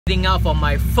heading out for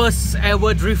my first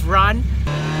ever drift run.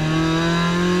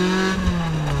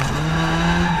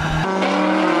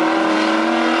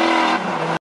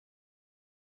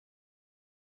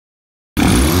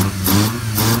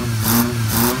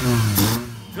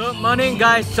 Good morning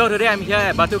guys, so today I'm here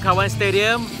at Batu Kawan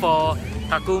Stadium for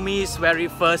Tak-Kumi's very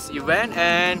first event,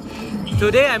 and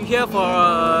today I'm here for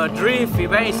a drift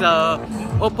event. It's a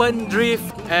open drift,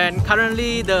 and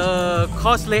currently the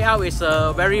course layout is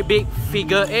a very big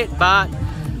figure 8, but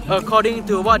according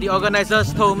to what the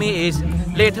organizers told me is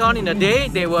later on in the day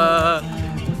they will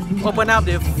open up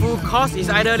the full course. It's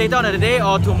either later on in the day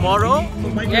or tomorrow.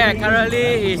 Yeah,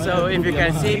 currently it's if you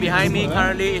can see behind me,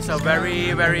 currently it's a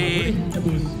very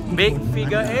big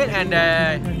figure 8,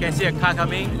 and you can see a car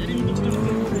coming.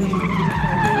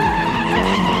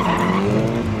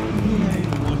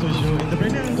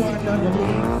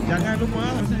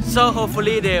 So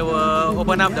hopefully they will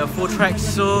open up the full track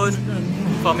soon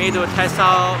for me to test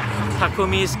out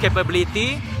Tak-Kumi's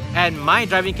capability and my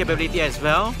driving capability as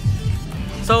well.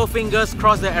 So fingers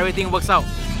crossed that everything works out.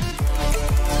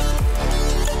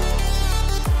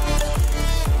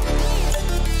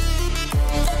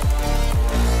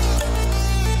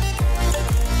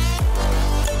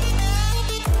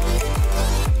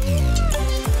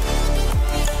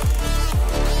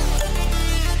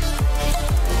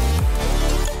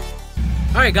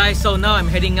 Alright guys, so now I'm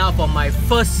heading out for my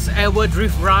first ever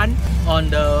drift run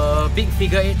on the big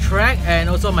figure 8 track, and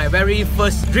also my very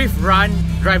first drift run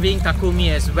driving Tak-Kumi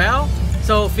as well.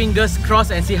 So fingers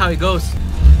crossed and see how it goes.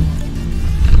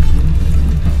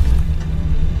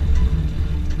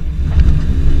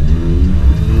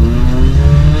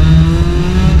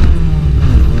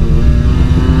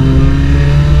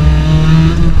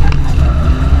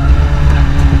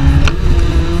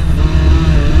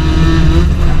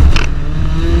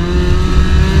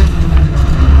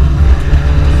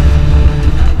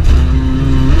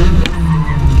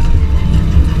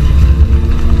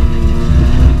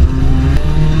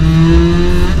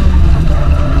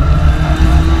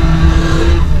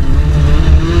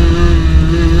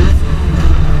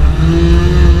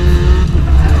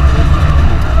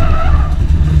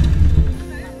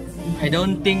 I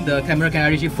don't think the camera can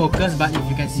actually focus, but if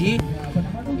you can see,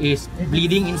 it's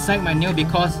bleeding inside my nail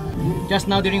because just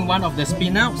now during one of the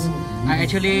spin outs, I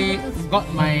actually got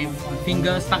my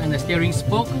finger stuck in the steering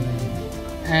spoke,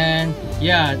 and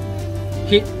yeah,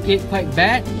 hit quite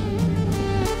bad.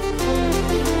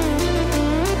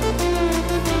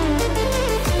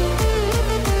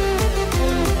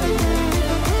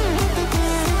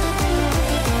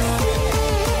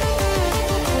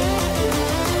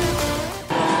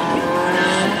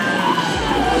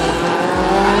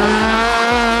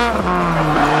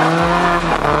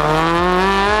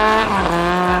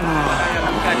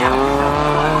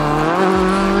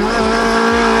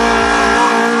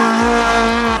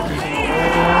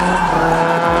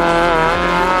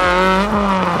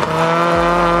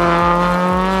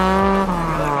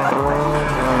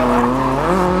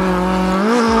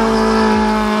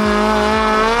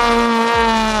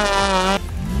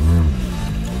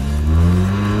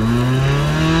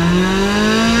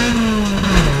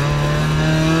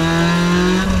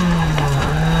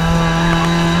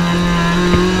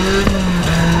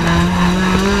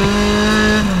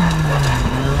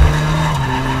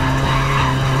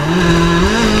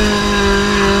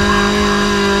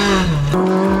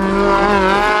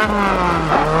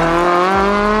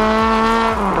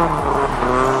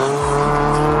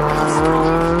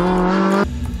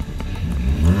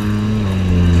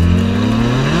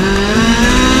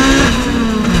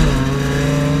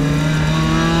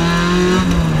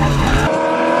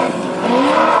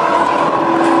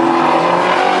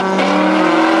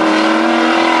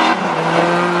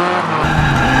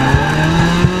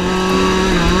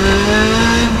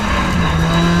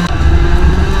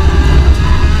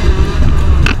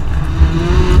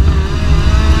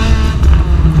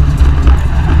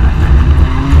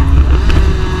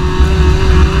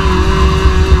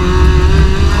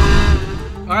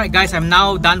 Alright guys, I'm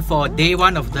now done for day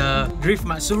 1 of the Drift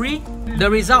Matsuri. The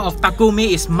result of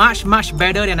Tak-Kumi is much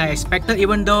better than I expected,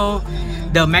 even though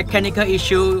the mechanical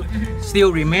issue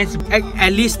still remains.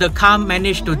 At least the car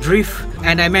managed to drift,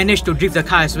 and I managed to drift the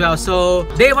car as well. So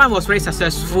day 1 was very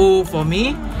successful for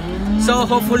me. So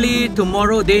hopefully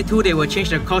tomorrow, day 2, they will change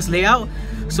the course layout,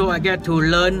 so I get to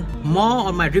learn more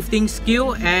on my drifting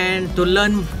skill and to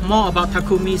learn more about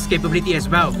Tak-Kumi's capability as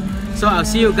well. So I'll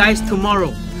see you guys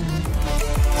tomorrow.